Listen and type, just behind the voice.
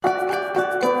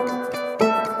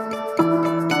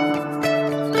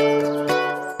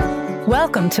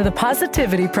Welcome to the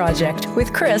Positivity Project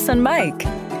with Chris and Mike.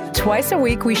 Twice a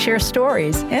week, we share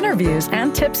stories, interviews,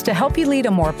 and tips to help you lead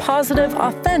a more positive,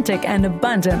 authentic, and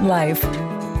abundant life.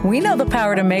 We know the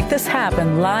power to make this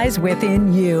happen lies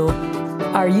within you.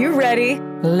 Are you ready?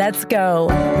 Let's go.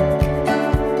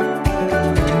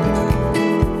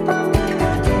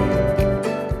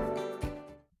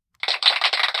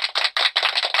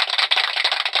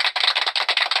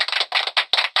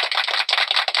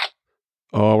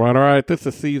 All right. This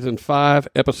is season 5,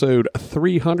 episode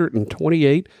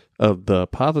 328 of the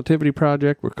Positivity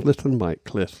Project with Cliss and Mike.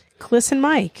 Cliss and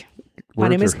Mike. My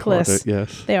name is Cliss.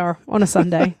 Yes. They are. On a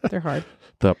Sunday. They're hard.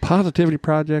 The Positivity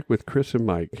Project with Chris and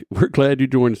Mike. We're glad you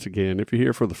joined us again. If you're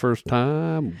here for the first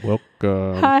time,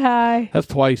 welcome. Hi. That's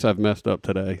twice I've messed up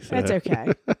today. So. That's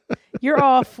okay. You're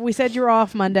off. We said you're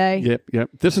off Monday. Yep.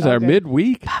 This is our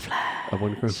midweek. Pavlovich. I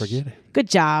wasn't going to forget it. Good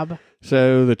job.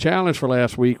 So the challenge for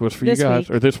last week was for you guys,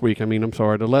 or this week, to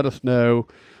let us know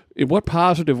in what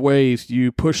positive ways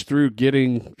you push through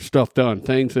getting stuff done.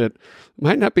 Things that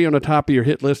might not be on the top of your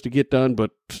hit list to get done, but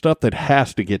stuff that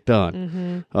has to get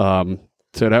done. Mm-hmm.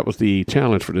 So that was the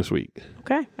challenge for this week.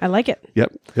 Okay. I like it.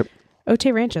 Yep.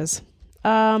 Otay Ranches.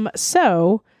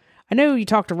 So I know you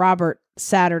talked to Robert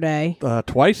Saturday.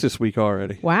 Twice this week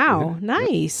already. Wow. Yeah.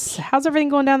 Nice. Yep. How's everything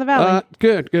going down the valley?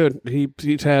 Good.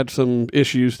 He's had some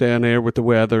issues down there with the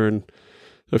weather and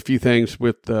a few things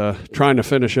with trying to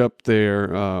finish up their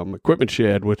equipment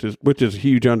shed, which is a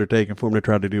huge undertaking for him to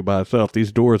try to do by himself.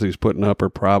 These doors he's putting up are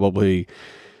probably,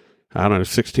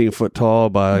 16 foot tall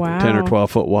by 10 or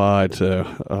 12 foot wide. So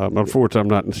unfortunately, I'm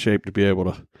not in shape to be able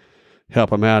to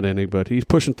help him out any, but he's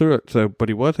pushing through it. But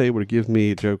he was able to give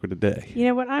me a joke of the day. You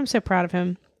know what? I'm so proud of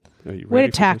him. Way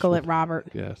to tackle it, Robert.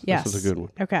 Yes. This is a good one.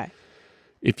 Okay.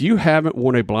 If you haven't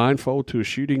worn a blindfold to a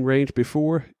shooting range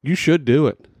before, you should do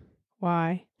it.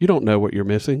 Why? You don't know what you're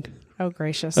missing. Oh,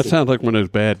 gracious. That sounds like one of those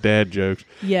bad dad jokes.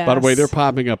 Yes. By the way, they're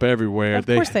popping up everywhere. Of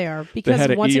course they are.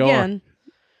 Because once again,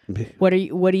 what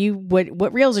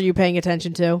reels are you paying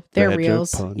attention to? They're bad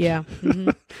reels. Yeah.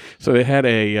 Mm-hmm. So they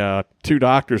had two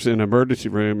doctors in an emergency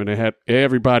room, and they had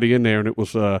everybody in there, and it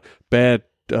was a bad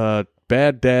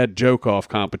dad joke off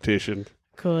competition.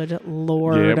 Good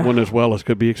Lord. Yeah, it went as well as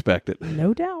could be expected.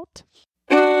 No doubt.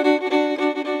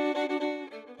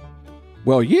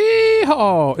 Well,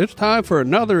 yeehaw! It's time for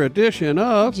another edition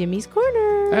of Jimmy's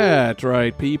Corner. That's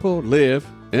right, people. Live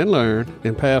and learn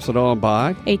and pass it on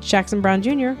by H. Jackson Brown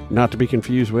Jr. Not to be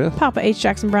confused with Papa H.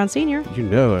 Jackson Brown Sr. You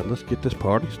know it. Let's get this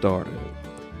party started.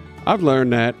 I've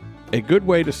learned that a good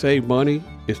way to save money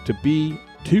is to be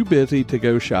too busy to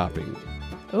go shopping.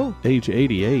 Oh. Age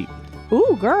 88.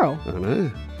 Ooh, girl. I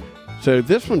know. So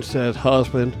this one says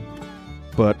husband,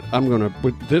 but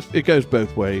it goes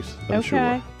both ways, I'm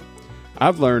sure.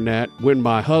 I've learned that when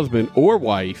my husband or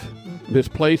wife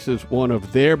misplaces one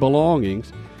of their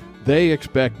belongings, they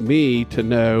expect me to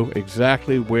know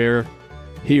exactly where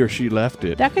he or she left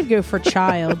it. That could go for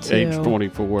child, too. Age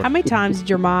 24. How many times did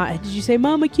you say,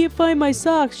 Mom, I can't find my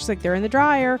socks? She's like, they're in the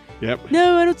dryer. Yep.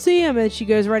 No, I don't see them. And she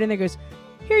goes right in there and goes,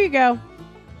 here you go.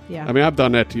 Yeah. I mean, I've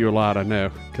done that to you a lot, I know.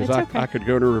 Because I could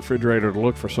go to the refrigerator to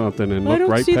look for something and look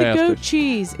right past it. I don't see the goat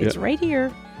cheese. It's right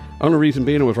here. Only reason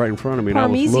being it was right in front of me.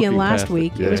 Parmesan last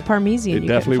week. Yeah. It was Parmesan. It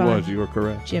definitely was. You were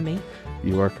correct. Jimmy.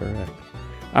 You are correct.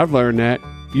 I've learned that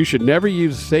you should never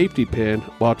use a safety pin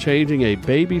while changing a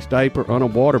baby's diaper on a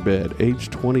waterbed, age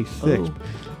 26.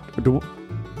 Do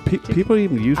people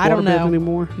even use waterbeds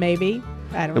anymore? Maybe.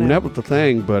 I don't know. That was the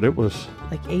thing, but it was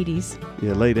like 80s.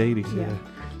 Yeah, late 80s. Yeah.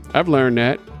 I've learned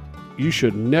that you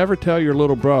should never tell your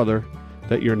little brother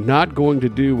that you're not going to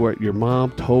do what your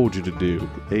mom told you to do.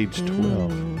 Age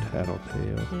 12,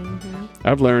 tattletale. Mm-hmm.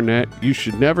 I've learned that you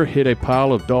should never hit a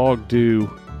pile of dog doo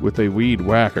with a weed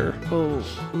whacker.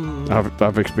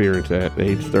 I've experienced that,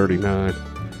 age 39.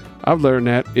 I've learned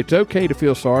that it's okay to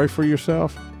feel sorry for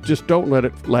yourself. Just don't let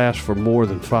it last for more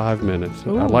than 5 minutes. I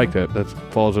like that. That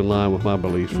falls in line with my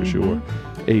beliefs for sure.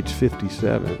 Age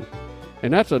 57.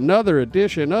 And that's another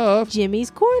edition of Jimmy's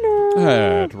Corner.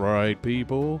 That's right,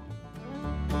 people.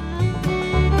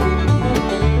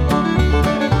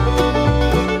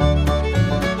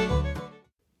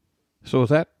 So is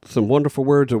that some wonderful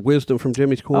words of wisdom from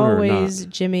Jimmy's Corner always, or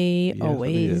not? Jimmy, yes,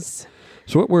 always.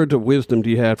 So what words of wisdom do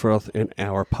you have for us in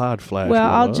our pod flash? Well,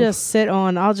 I'll just sit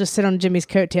on Jimmy's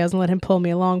coattails and let him pull me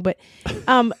along. But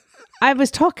I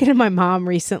was talking to my mom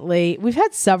recently. We've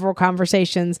had several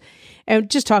conversations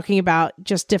and just talking about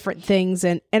just different things.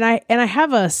 And I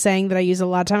have a saying that I use a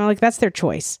lot of time. I'm like, that's their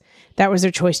choice. That was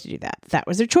their choice to do that. That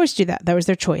was their choice to do that. That was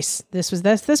their choice. This was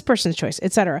this person's choice,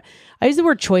 etc. I use the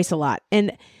word choice a lot.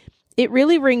 And it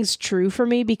really rings true for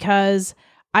me because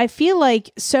I feel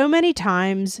like so many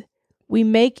times we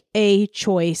make a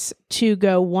choice to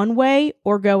go one way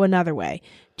or go another way.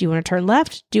 Do you want to turn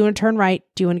left? Do you want to turn right?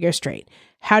 Do you want to go straight?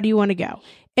 How do you want to go?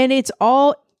 And it's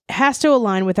all has to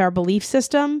align with our belief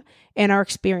system and our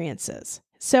experiences.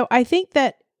 So I think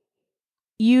that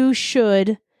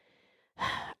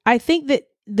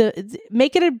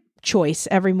make it a choice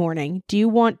every morning. Do you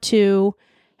want to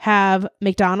have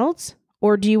McDonald's,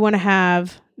 or do you want to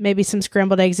have maybe some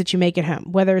scrambled eggs that you make at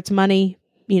home, whether it's money,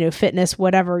 fitness,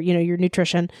 whatever, your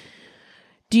nutrition?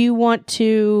 Do you want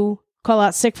to call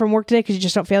out sick from work today because you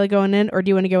just don't feel like going in, or do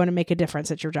you want to go in and make a difference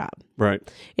at your job? Right.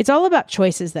 It's all about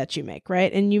choices that you make,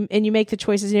 right? And you make the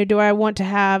choices, do I want to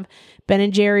have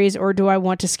Ben & Jerry's, or do I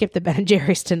want to skip the Ben &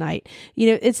 Jerry's tonight?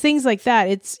 It's things like that.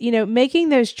 It's, making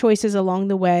those choices along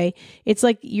the way. It's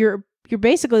like you're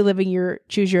basically living your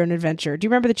choose your own adventure. Do you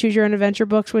remember the choose your own adventure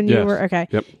books when you were, okay.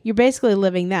 Yep. You're basically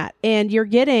living that, and you're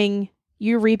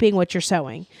reaping what you're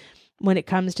sowing when it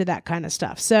comes to that kind of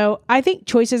stuff. So I think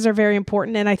choices are very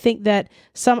important. And I think that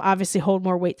some obviously hold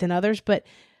more weight than others, but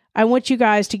I want you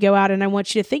guys to go out and I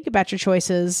want you to think about your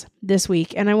choices this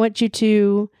week. And I want you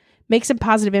to make some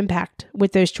positive impact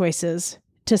with those choices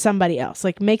to somebody else.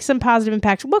 Like make some positive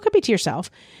impacts. Well, it could be to yourself,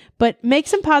 but make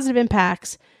some positive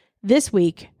impacts this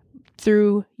week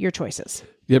through your choices.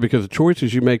 Yeah, because the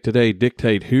choices you make today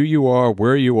dictate who you are,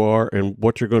 where you are, and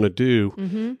what you're going to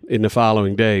do in the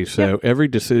following days. So every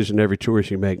decision, every choice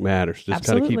you make matters. Just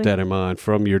kind of keep that in mind.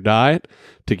 From your diet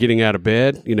to getting out of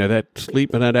bed, that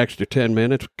sleeping that extra 10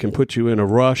 minutes can put you in a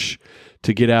rush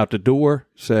to get out the door.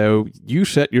 So you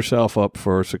set yourself up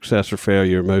for success or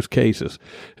failure in most cases.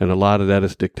 And a lot of that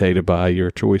is dictated by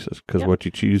your choices, because what you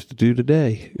choose to do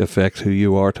today affects who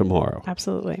you are tomorrow.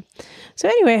 Absolutely. So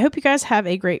anyway, I hope you guys have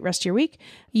a great rest of your week.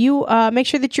 You make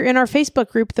sure that you're in our Facebook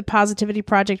group, The Positivity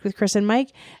Project with Chris and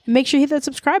Mike. And make sure you hit that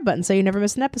subscribe button so you never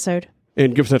miss an episode.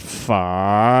 And give us that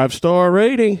 5-star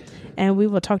rating. And we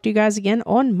will talk to you guys again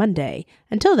on Monday.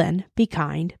 Until then, be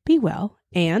kind, be well,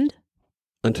 and...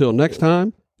 Until next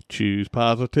time, choose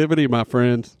positivity, my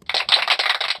friends.